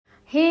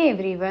Hey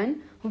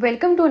everyone,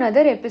 welcome to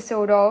another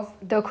episode of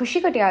the Khushi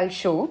Katyal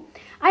Show.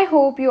 I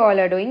hope you all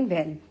are doing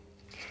well.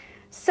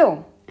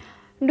 So,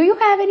 do you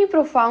have any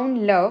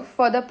profound love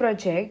for the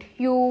project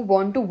you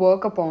want to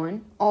work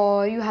upon,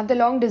 or you have the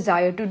long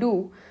desire to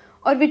do,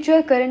 or which you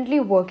are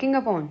currently working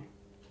upon?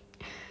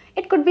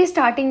 It could be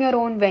starting your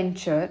own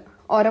venture,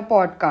 or a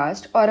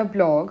podcast, or a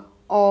blog,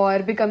 or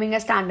becoming a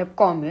stand up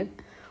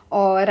comic,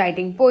 or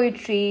writing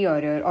poetry,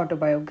 or your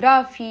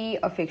autobiography,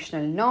 a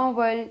fictional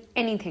novel,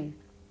 anything.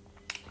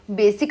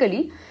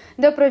 Basically,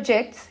 the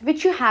projects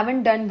which you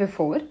haven't done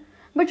before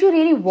but you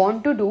really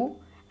want to do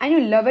and you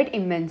love it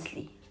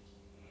immensely.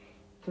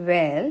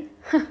 Well,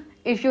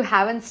 if you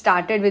haven't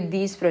started with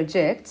these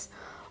projects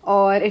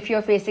or if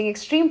you're facing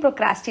extreme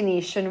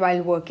procrastination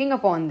while working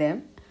upon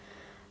them,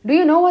 do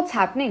you know what's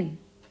happening?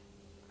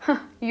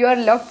 Your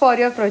love for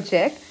your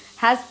project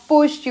has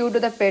pushed you to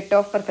the pit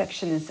of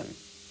perfectionism.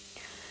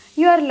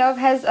 Your love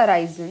has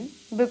arisen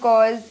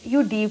because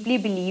you deeply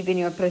believe in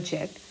your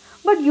project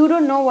but you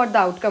don't know what the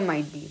outcome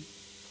might be.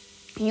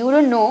 You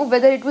don't know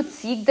whether it would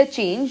seek the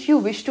change you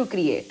wish to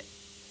create.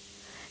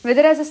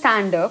 Whether as a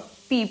stand-up,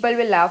 people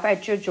will laugh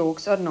at your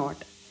jokes or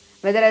not.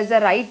 Whether as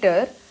a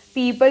writer,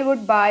 people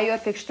would buy your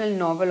fictional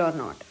novel or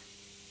not.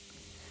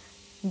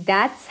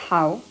 That's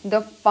how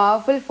the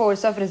powerful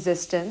force of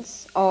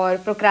resistance or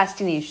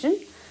procrastination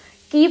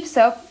keeps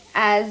up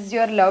as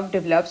your love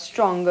develops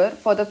stronger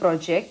for the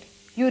project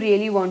you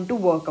really want to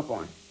work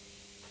upon.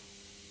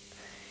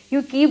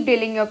 You keep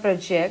delaying your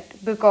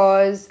project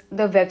because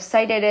the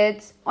website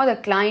edits or the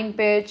client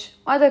pitch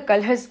or the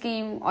color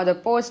scheme or the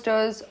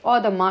posters or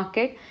the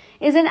market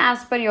isn't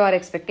as per your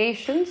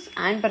expectations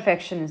and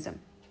perfectionism.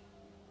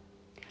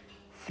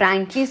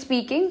 Frankly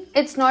speaking,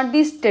 it's not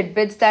these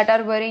tidbits that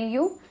are worrying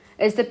you,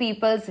 it's the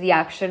people's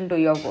reaction to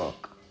your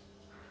work.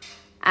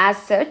 As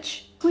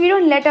such, we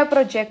don't let our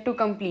project to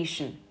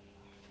completion,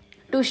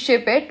 to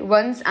ship it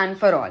once and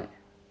for all.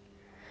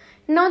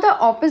 Now the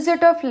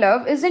opposite of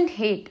love isn't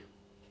hate.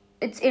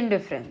 It's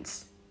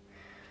indifference.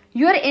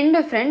 You are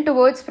indifferent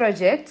towards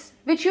projects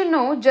which you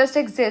know just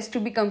exist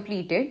to be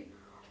completed,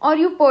 or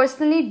you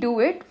personally do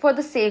it for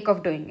the sake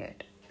of doing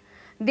it.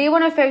 They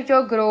won't affect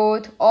your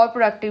growth or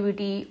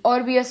productivity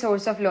or be a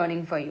source of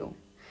learning for you.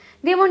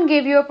 They won't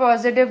give you a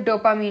positive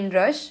dopamine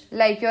rush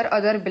like your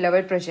other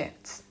beloved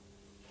projects.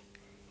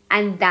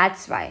 And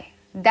that's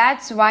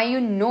why you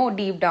know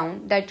deep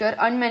down that your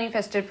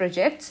unmanifested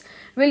projects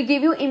will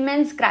give you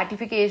immense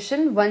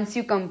gratification once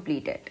you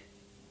complete it.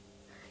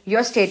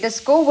 Your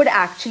status quo would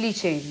actually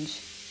change.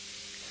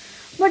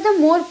 But the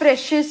more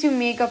precious you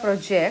make a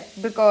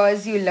project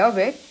because you love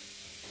it,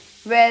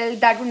 well,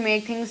 that would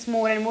make things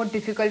more and more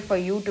difficult for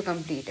you to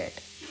complete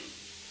it.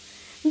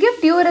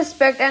 Give due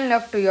respect and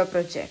love to your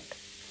project,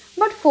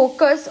 but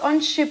focus on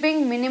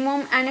shipping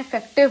minimum and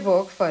effective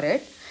work for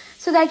it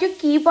so that you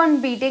keep on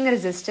beating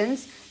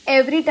resistance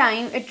every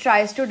time it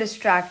tries to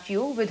distract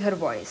you with her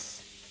voice.